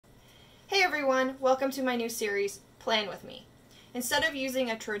everyone, welcome to my new series, Plan With Me. Instead of using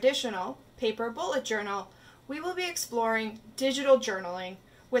a traditional paper bullet journal, we will be exploring digital journaling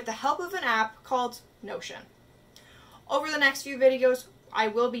with the help of an app called Notion. Over the next few videos, I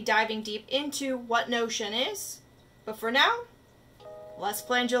will be diving deep into what Notion is, but for now, let's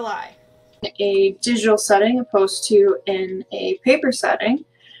plan July. A digital setting opposed to in a paper setting.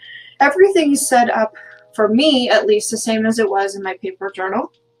 Everything is set up, for me at least, the same as it was in my paper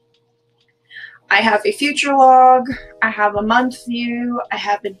journal. I have a future log, I have a month view, I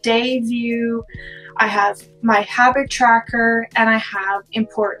have a day view, I have my habit tracker, and I have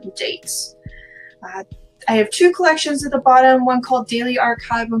important dates. I have two collections at the bottom, one called Daily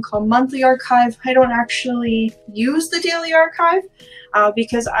Archive, one called Monthly Archive. I don't actually use the Daily Archive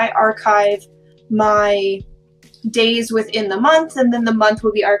because I archive my days within the month, and then the month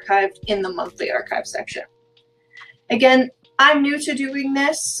will be archived in the Monthly Archive section. Again, I'm new to doing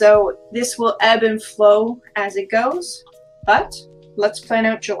this, so this will ebb and flow as it goes, but let's plan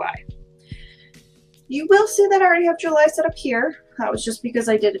out July. You will see that I already have July set up here. That was just because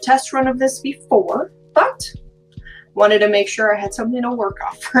I did a test run of this before, but wanted to make sure I had something to work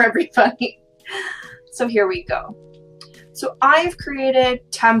off for everybody. So here we go. So I've created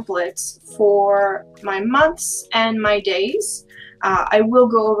templates for my months and my days. I will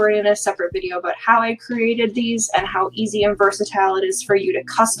go over in a separate video about how I created these and how easy and versatile it is for you to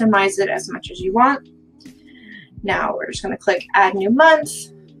customize it as much as you want. Now we're just going to click Add New Month,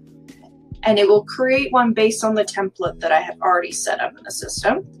 and it will create one based on the template that I have already set up in the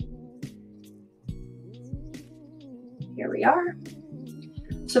system. Here we are.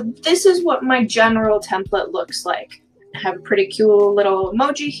 So this is what my general template looks like. I have a pretty cool little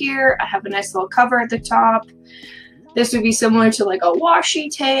emoji here. I have a nice little cover at the top. This would be similar to like a washi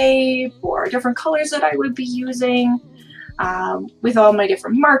tape or different colors that I would be using with all my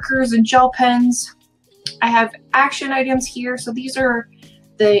different markers and gel pens. I have action items here. So these are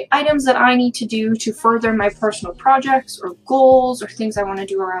the items that I need to do to further my personal projects or goals or things I want to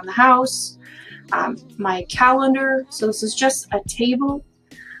do around the house. My calendar. So this is just a table.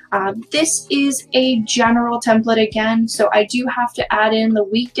 This is a general template again, so I do have to add in the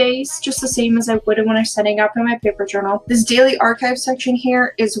weekdays, just the same as I would when I'm setting up in my paper journal. This daily archive section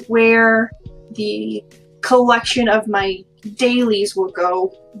here is where the collection of my dailies will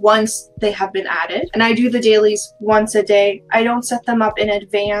go once they have been added. And I do the dailies once a day. I don't set them up in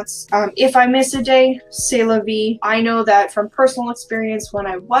advance. If I miss a day, c'est la vie. I know that from personal experience when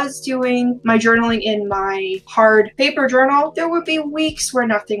I was doing my journaling in my hard paper journal, there would be weeks where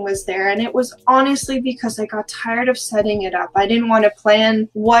nothing was there. And it was honestly because I got tired of setting it up. I didn't want to plan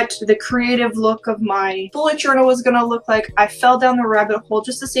what the creative look of my bullet journal was going to look like. I fell down the rabbit hole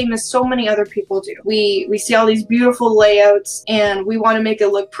just the same as so many other people do. We see all these beautiful layouts and we want to make it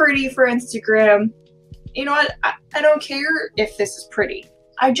look pretty for Instagram. You know what? I don't care if this is pretty.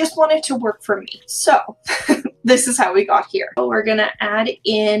 I just want it to work for me. So this is how we got here. So we're gonna add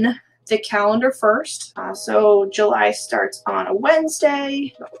in the calendar first. So July starts on a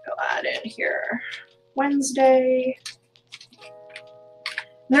Wednesday. So we'll add in here Wednesday. And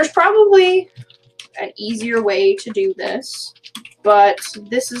there's probably an easier way to do this, but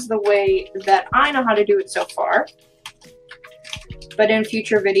this is the way that I know how to do it so far. But in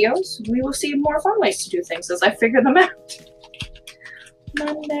future videos, we will see more fun ways to do things as I figure them out.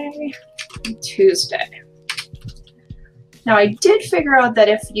 Monday, Tuesday. Now I did figure out that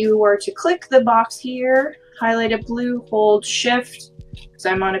if you were to click the box here, highlight it blue, hold shift, because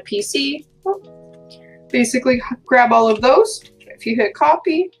I'm on a PC, basically grab all of those. If you hit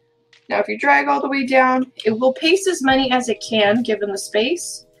copy, now if you drag all the way down, it will paste as many as it can given the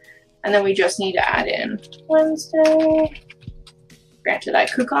space. And then we just need to add in Wednesday. Granted, I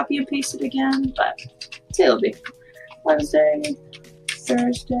could copy and paste it again, but it'll be Wednesday,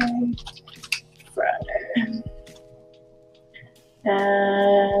 Thursday, Friday.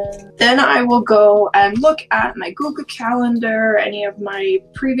 And then I will go and look at my Google Calendar, any of my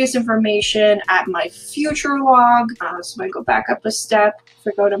previous information, at my future log. So I go back up a step. If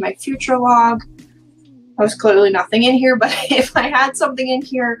I go to my future log, there's clearly nothing in here, but if I had something in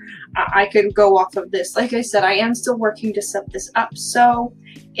here, I could go off of this. Like I said, I am still working to set this up, so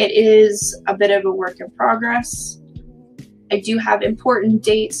it is a bit of a work in progress. I do have important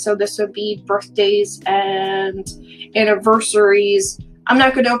dates, so this would be birthdays and anniversaries. I'm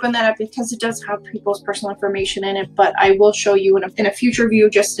not going to open that up because it does have people's personal information in it, but I will show you in a future view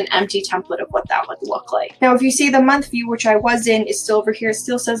just an empty template of what that would look like. Now, if you see the month view, which I was in, is still over here, it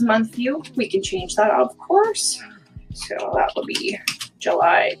still says month view. We can change that, of course. So that will be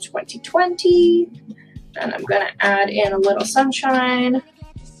July 2020. And I'm going to add in a little sunshine.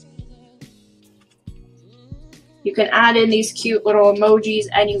 You can add in these cute little emojis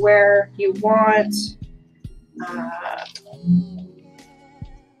anywhere you want.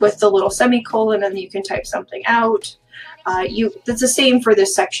 With the little semicolon, and you can type something out. It's the same for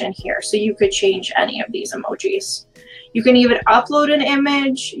this section here, so you could change any of these emojis. You can even upload an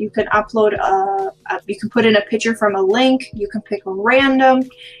image. You can upload you can put in a picture from a link. You can pick a random.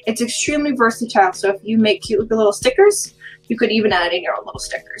 It's extremely versatile. So if you make cute little stickers, you could even add in your own little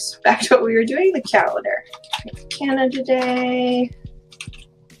stickers. Back to what we were doing, the calendar. Canada Day.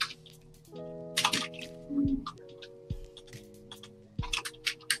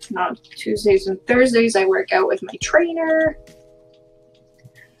 On Tuesdays and Thursdays, I work out with my trainer.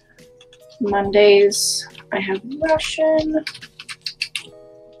 Mondays, I have Russian.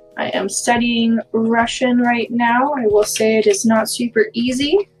 I am studying Russian right now. I will say it is not super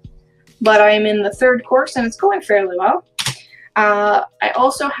easy, but I am in the 3rd course and it's going fairly well. I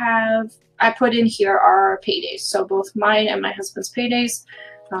also I put in here our paydays, so both mine and my husband's paydays.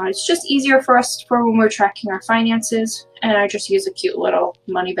 It's just easier for us for when we're tracking our finances, and I just use a cute little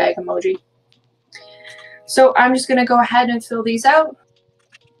money bag emoji. So I'm just going to go ahead and fill these out.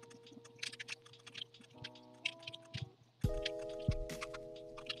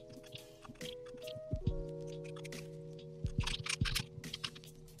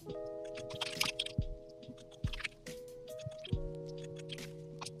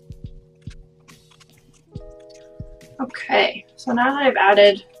 Okay, so now that I've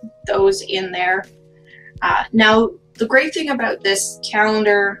added those in there, now the great thing about this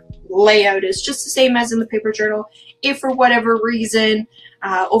calendar layout is just the same as in the paper journal. If for whatever reason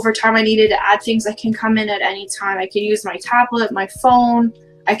over time I needed to add things, I can come in at any time. I can use my tablet, my phone,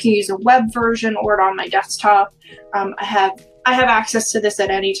 I can use a web version or it on my desktop. I have access to this at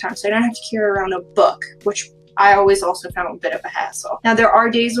any time, so I don't have to carry around a book, which I always also found a bit of a hassle. Now there are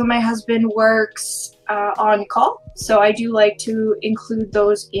days when my husband works on call, so I do like to include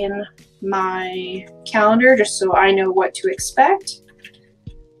those in my calendar just so I know what to expect.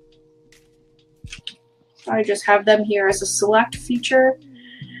 I just have them here as a select feature,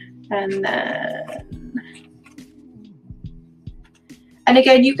 and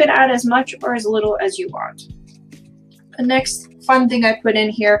again, you can add as much or as little as you want. The next fun thing I put in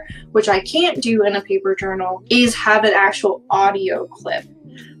here, which I can't do in a paper journal, is have an actual audio clip.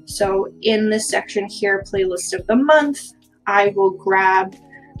 So in this section here, playlist of the month, I will grab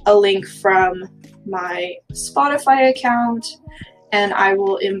a link from my Spotify account and I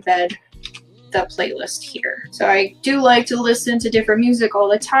will embed the playlist here. So I do like to listen to different music all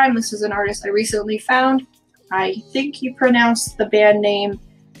the time. This is an artist I recently found. I think you pronounce the band name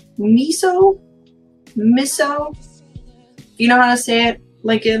Miso. If you know how to say it,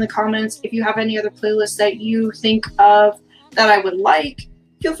 link it in the comments. If you have any other playlists that you think of that I would like,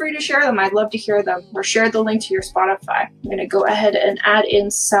 feel free to share them. I'd love to hear them, or share the link to your Spotify. I'm going to go ahead and add in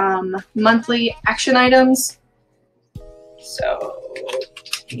some monthly action items. So,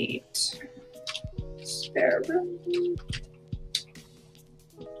 8 spare room.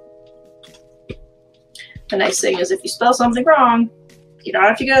 The nice thing is if you spell something wrong, you don't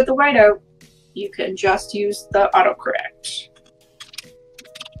have to get out the whiteout. You can just use the autocorrect.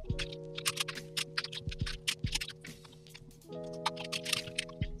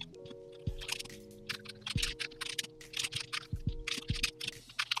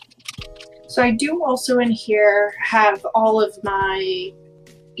 So I do also in here have all of my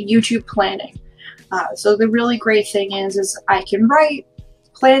YouTube planning. So the really great thing is I can write,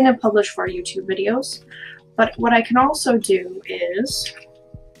 plan, and publish for YouTube videos. But what I can also do is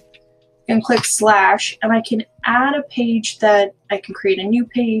I can click / and I can add a page that I can create a new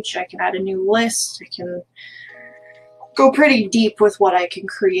page. I can add a new list. I can go pretty deep with what I can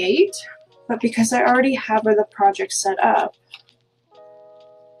create. But because I already have the project set up,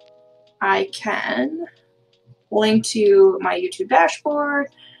 I can link to my YouTube dashboard.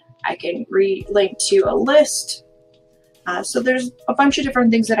 I can link to a list. So there's a bunch of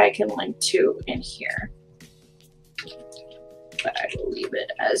different things that I can link to in here. But I will leave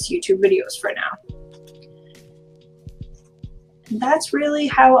it as YouTube videos for now. And that's really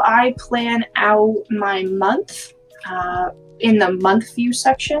how I plan out my month in the month view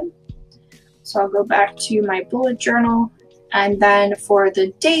section. So I'll go back to my bullet journal, and then for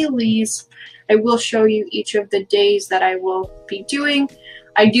the dailies, I will show you each of the days that I will be doing.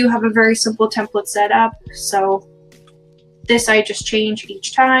 I do have a very simple template set up, so this I just change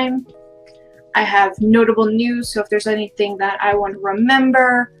each time. I have notable news, so if there's anything that I want to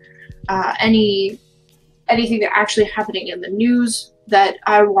remember, anything that actually happening in the news that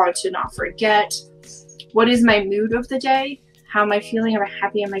I want to not forget. What is my mood of the day? How am I feeling? Am I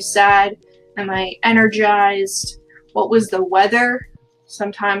happy? Am I sad? Am I energized? What was the weather?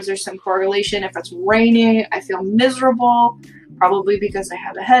 Sometimes there's some correlation. If it's raining, I feel miserable, probably because I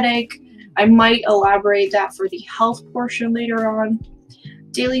have a headache. I might elaborate that for the health portion later on.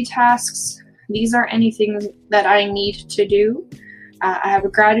 Daily tasks, these are anything that I need to do. I have a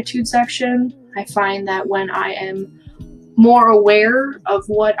gratitude section. I find that when I am more aware of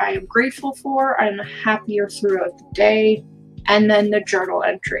what I am grateful for, I'm happier throughout the day. And then the journal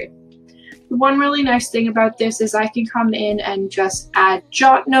entry. The one really nice thing about this is I can come in and just add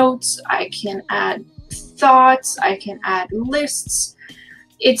jot notes. I can add thoughts. I can add lists.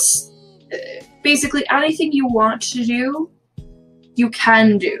 It's basically anything you want to do, you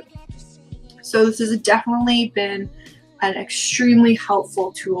can do. So this has definitely been an extremely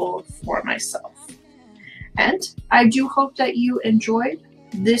helpful tool for myself. And I do hope that you enjoyed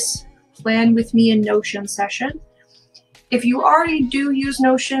this Plan With Me in Notion session. If you already do use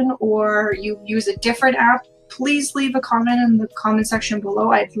Notion or you use a different app, please leave a comment in the comment section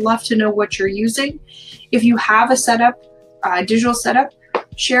below. I'd love to know what you're using. If you have a setup, digital setup,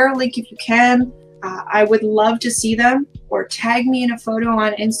 share a link if you can. I would love to see them, or tag me in a photo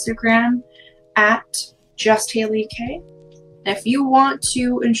on Instagram at JustHaleyK. If you want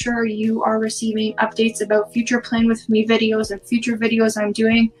to ensure you are receiving updates about future Plan With Me videos and future videos I'm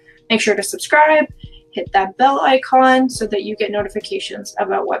doing, make sure to subscribe, hit that bell icon so that you get notifications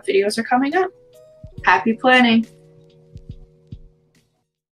about what videos are coming up. Happy planning!